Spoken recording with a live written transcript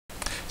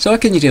So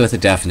what can you do with a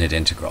definite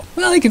integral?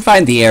 Well, you can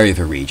find the area of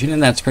a region,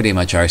 and that's pretty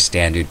much our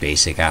standard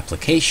basic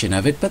application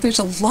of it, but there's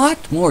a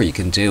lot more you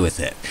can do with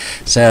it.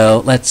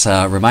 So let's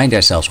remind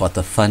ourselves what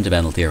the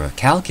fundamental theorem of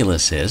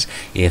calculus is.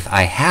 If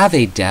I have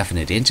a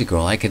definite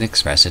integral, I can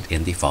express it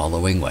in the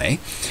following way.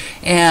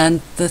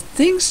 And the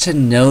things to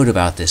note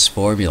about this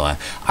formula,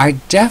 our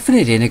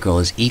definite integral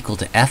is equal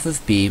to f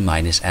of b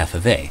minus f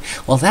of a.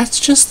 Well, that's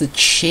just the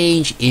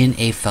change in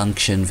a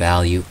function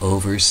value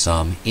over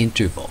some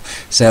interval.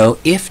 So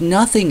if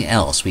nothing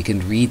else, we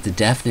can read the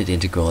definite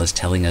integral as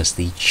telling us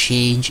the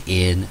change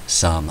in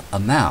some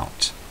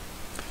amount.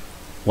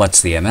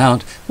 What's the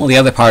amount? Well, the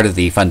other part of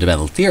the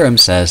fundamental theorem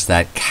says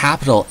that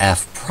capital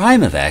F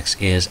prime of x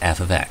is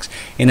f of x.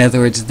 In other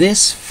words,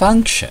 this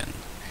function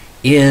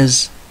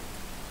is,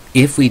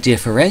 if we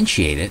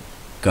differentiate it,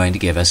 going to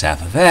give us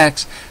f of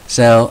x.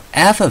 So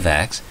f of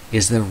x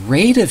is the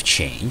rate of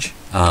change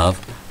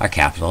of our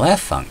capital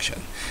F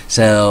function.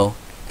 So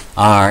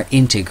our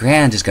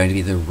integrand is going to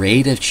be the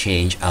rate of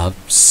change of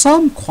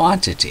some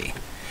quantity.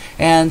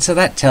 And so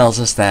that tells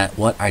us that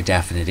what our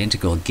definite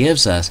integral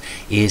gives us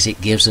is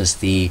it gives us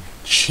the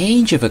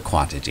change of a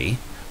quantity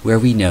where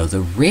we know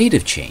the rate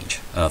of change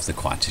of the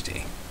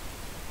quantity.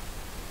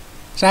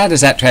 So how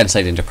does that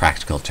translate into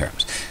practical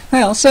terms?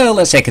 Well, so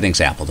let's take an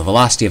example. The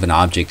velocity of an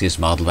object is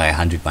modeled by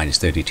 100 minus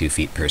 32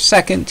 feet per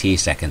second, t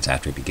seconds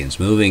after it begins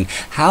moving.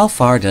 How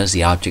far does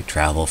the object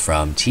travel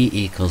from t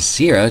equals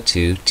 0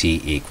 to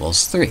t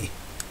equals 3?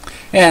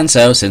 And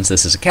so, since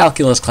this is a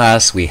calculus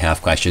class, we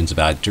have questions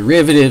about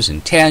derivatives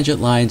and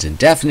tangent lines and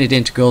definite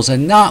integrals,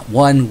 and not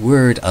one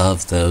word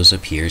of those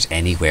appears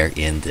anywhere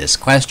in this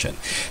question.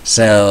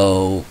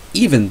 So,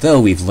 even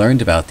though we've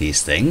learned about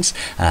these things,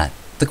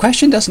 the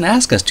question doesn't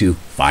ask us to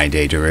find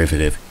a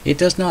derivative. It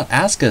does not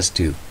ask us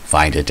to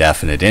find a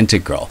definite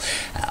integral.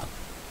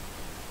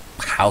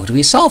 How do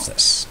we solve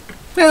this?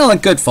 Well, a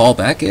good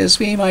fallback is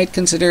we might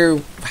consider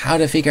how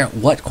to figure out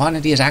what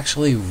quantity is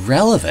actually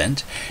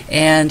relevant,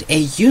 and a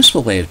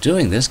useful way of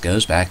doing this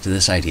goes back to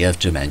this idea of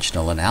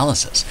dimensional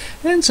analysis.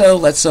 And so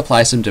let's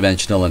apply some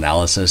dimensional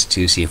analysis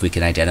to see if we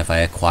can identify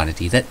a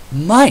quantity that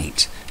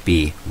might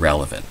be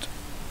relevant.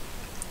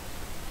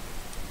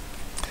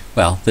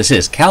 Well, this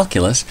is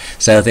calculus,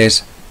 so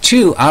there's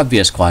two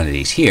obvious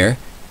quantities here,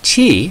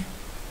 t,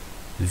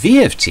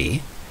 v of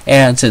t,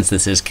 and since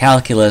this is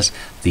calculus,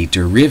 the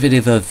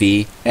derivative of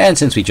v, and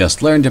since we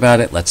just learned about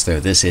it, let's throw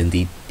this in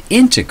the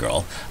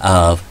integral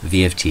of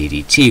v of t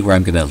dt, where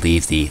I'm going to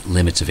leave the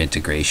limits of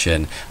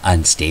integration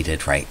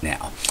unstated right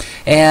now.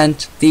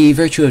 And the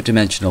virtue of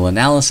dimensional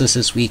analysis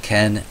is we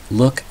can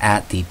look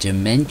at the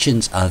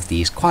dimensions of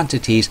these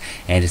quantities,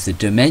 and if the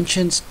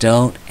dimensions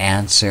don't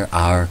answer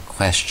our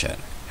question,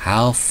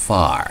 how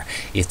far?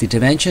 If the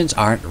dimensions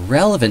aren't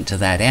relevant to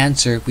that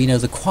answer, we know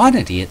the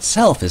quantity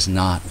itself is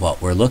not what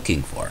we're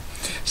looking for.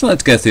 So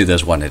let's go through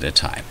those one at a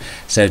time.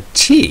 So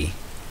t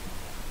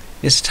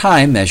is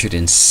time measured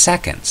in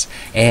seconds,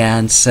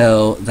 and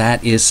so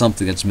that is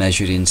something that's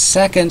measured in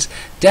seconds,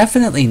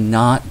 definitely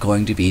not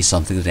going to be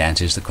something that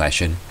answers the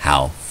question,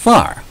 how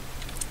far?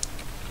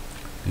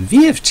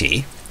 V of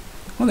t,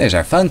 well, there's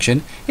our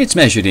function. It's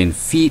measured in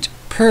feet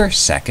per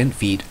second,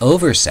 feet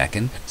over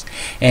second,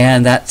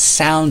 and that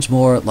sounds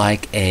more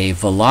like a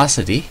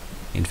velocity.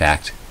 In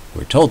fact,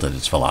 we're told that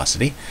it's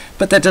velocity,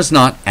 but that does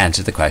not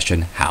answer the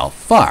question, how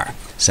far?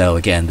 So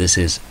again, this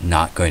is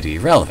not going to be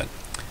relevant.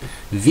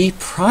 V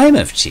prime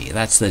of t,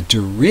 that's the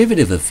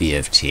derivative of v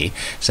of t.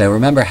 So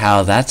remember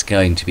how that's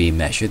going to be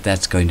measured.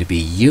 That's going to be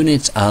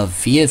units of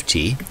v of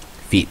t,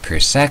 feet per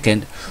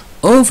second,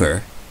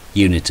 over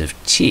units of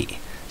t,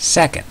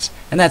 seconds.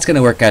 And that's going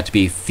to work out to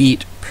be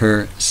feet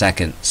per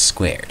second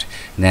squared.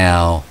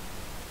 Now,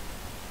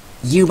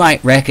 you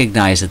might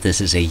recognize that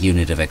this is a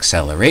unit of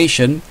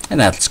acceleration,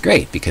 and that's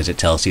great because it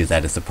tells you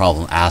that if the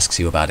problem asks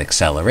you about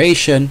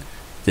acceleration,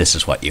 this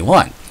is what you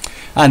want.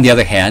 On the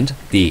other hand,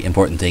 the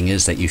important thing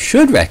is that you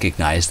should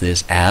recognize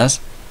this as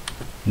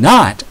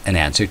not an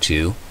answer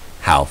to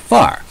how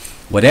far.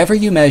 Whatever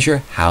you measure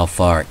how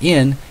far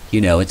in,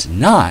 you know it's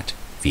not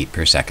feet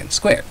per second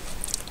squared.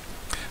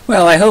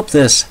 Well, I hope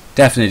this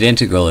definite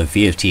integral of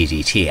v of t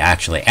dt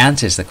actually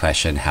answers the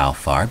question how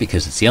far,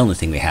 because it's the only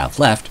thing we have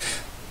left.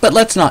 But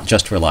let's not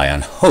just rely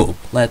on hope.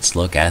 Let's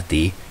look at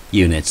the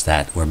units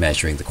that we're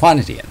measuring the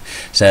quantity in.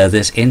 So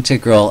this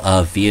integral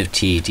of v of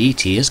t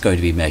dt is going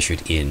to be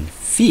measured in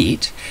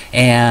feet,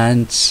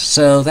 and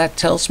so that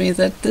tells me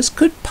that this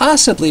could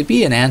possibly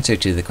be an answer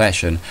to the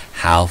question,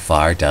 how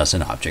far does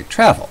an object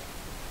travel?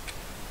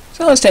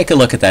 So let's take a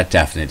look at that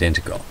definite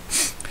integral.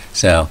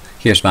 So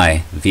here's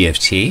my v of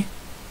t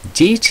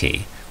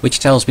dt, which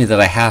tells me that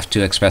I have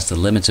to express the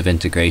limits of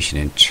integration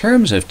in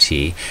terms of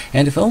t,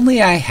 and if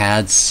only I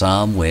had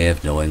some way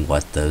of knowing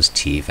what those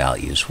t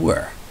values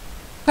were.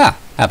 How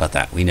about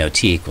that? We know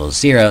t equals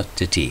 0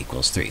 to t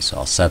equals 3, so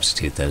I'll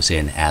substitute those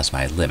in as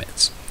my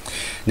limits.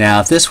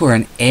 Now, if this were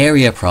an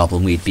area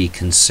problem, we'd be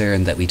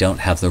concerned that we don't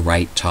have the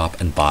right top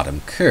and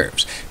bottom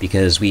curves,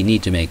 because we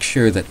need to make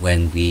sure that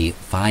when we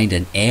find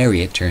an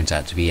area, it turns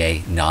out to be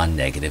a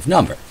non-negative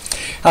number.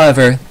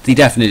 However, the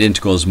definite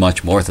integral is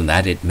much more than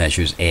that. It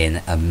measures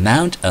an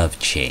amount of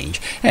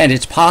change, and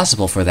it's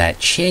possible for that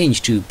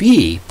change to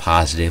be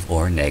positive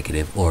or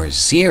negative or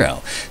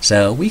zero.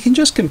 So we can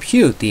just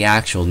compute the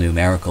actual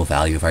numerical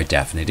value of our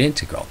definite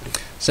integral.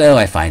 So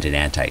I find an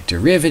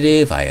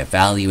antiderivative, I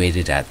evaluate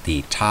it at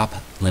the top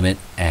limit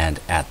and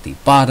at the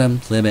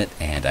bottom limit,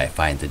 and I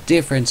find the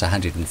difference,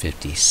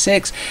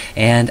 156,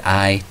 and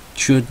I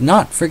should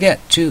not forget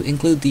to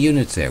include the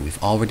units there.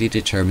 We've already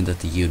determined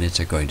that the units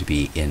are going to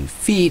be in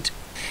feet,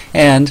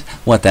 and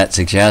what that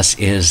suggests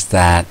is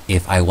that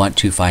if I want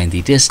to find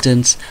the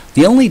distance,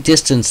 the only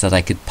distance that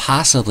I could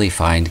possibly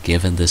find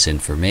given this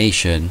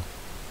information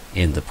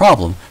in the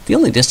problem, the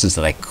only distance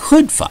that I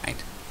could find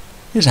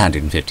is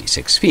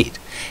 156 feet.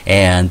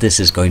 And this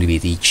is going to be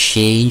the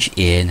change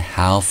in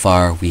how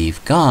far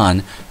we've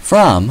gone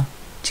from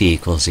t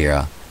equals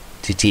 0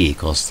 to t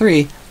equals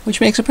 3,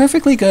 which makes a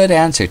perfectly good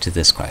answer to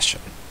this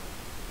question.